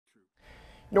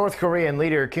North Korean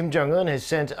leader Kim Jong-un has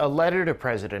sent a letter to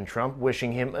President Trump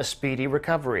wishing him a speedy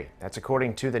recovery. That's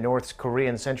according to the North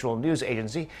Korean Central News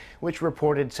Agency, which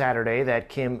reported Saturday that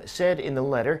Kim said in the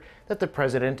letter that the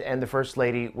president and the first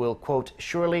lady will, quote,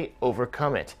 surely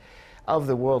overcome it. Of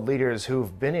the world leaders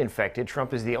who've been infected,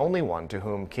 Trump is the only one to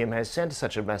whom Kim has sent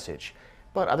such a message.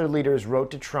 But other leaders wrote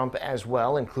to Trump as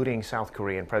well, including South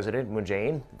Korean President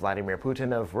Jae-in, Vladimir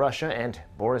Putin of Russia, and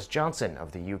Boris Johnson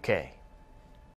of the UK.